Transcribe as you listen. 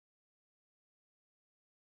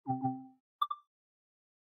Welcome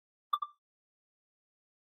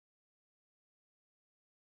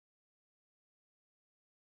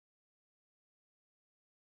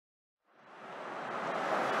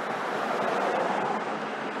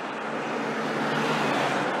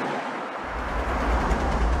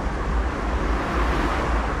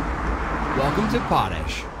to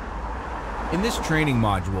Potash. In this training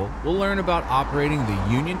module, we'll learn about operating the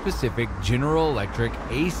Union Pacific General Electric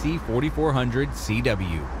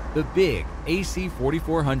AC4400CW. The big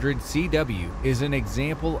AC4400CW is an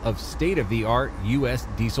example of state-of-the-art U.S.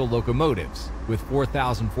 diesel locomotives with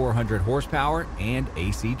 4,400 horsepower and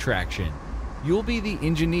AC traction. You'll be the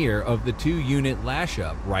engineer of the 2-unit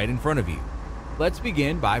lash-up right in front of you. Let's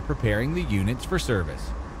begin by preparing the units for service.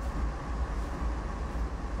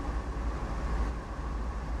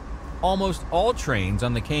 Almost all trains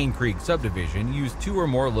on the Cane Creek subdivision use 2 or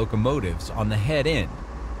more locomotives on the head end.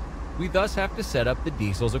 We thus have to set up the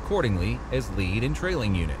diesels accordingly as lead and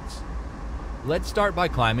trailing units. Let's start by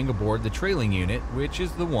climbing aboard the trailing unit, which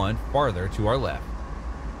is the one farther to our left.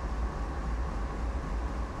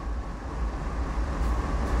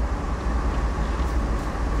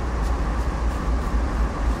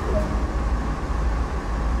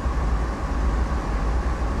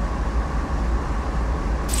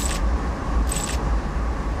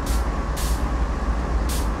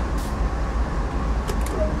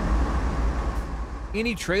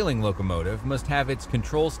 Any trailing locomotive must have its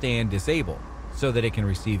control stand disabled so that it can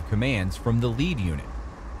receive commands from the lead unit.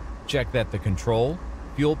 Check that the control,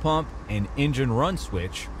 fuel pump, and engine run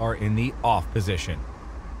switch are in the off position.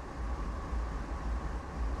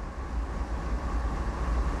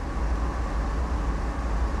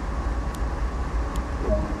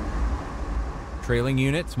 Trailing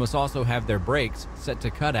units must also have their brakes set to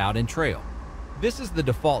cut out and trail. This is the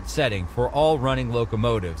default setting for all running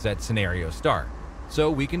locomotives at scenario start. So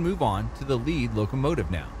we can move on to the lead locomotive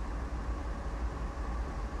now.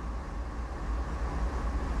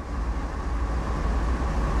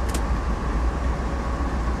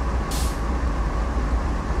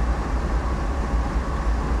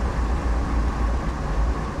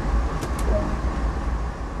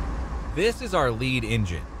 This is our lead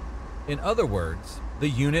engine. In other words, the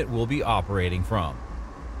unit we'll be operating from.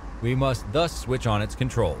 We must thus switch on its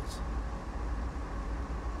controls.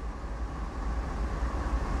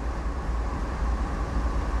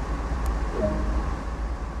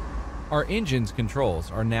 Our engine's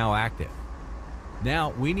controls are now active.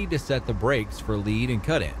 Now we need to set the brakes for lead and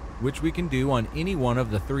cut-in, which we can do on any one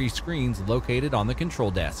of the 3 screens located on the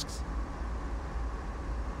control desks.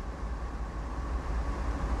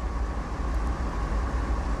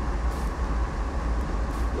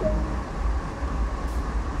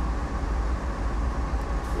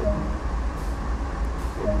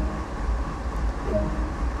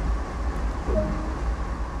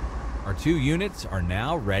 Our 2 units are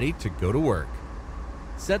now ready to go to work.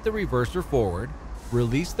 Set the reverser forward,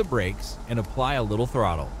 release the brakes, and apply a little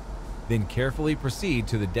throttle. Then carefully proceed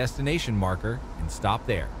to the destination marker and stop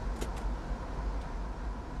there.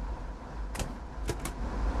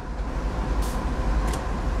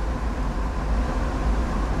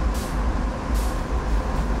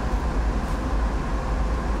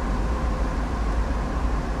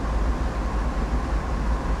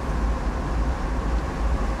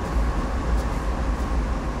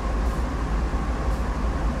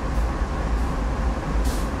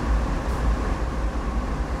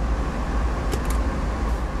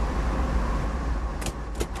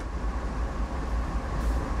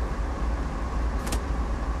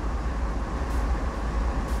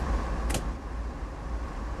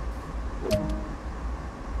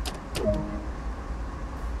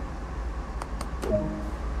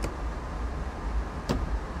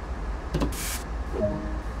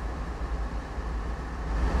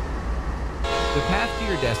 The path to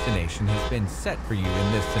your destination has been set for you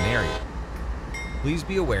in this scenario. Please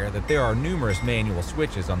be aware that there are numerous manual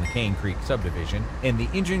switches on the Cane Creek subdivision, and the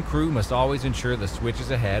engine crew must always ensure the switches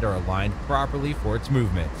ahead are aligned properly for its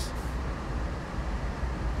movements.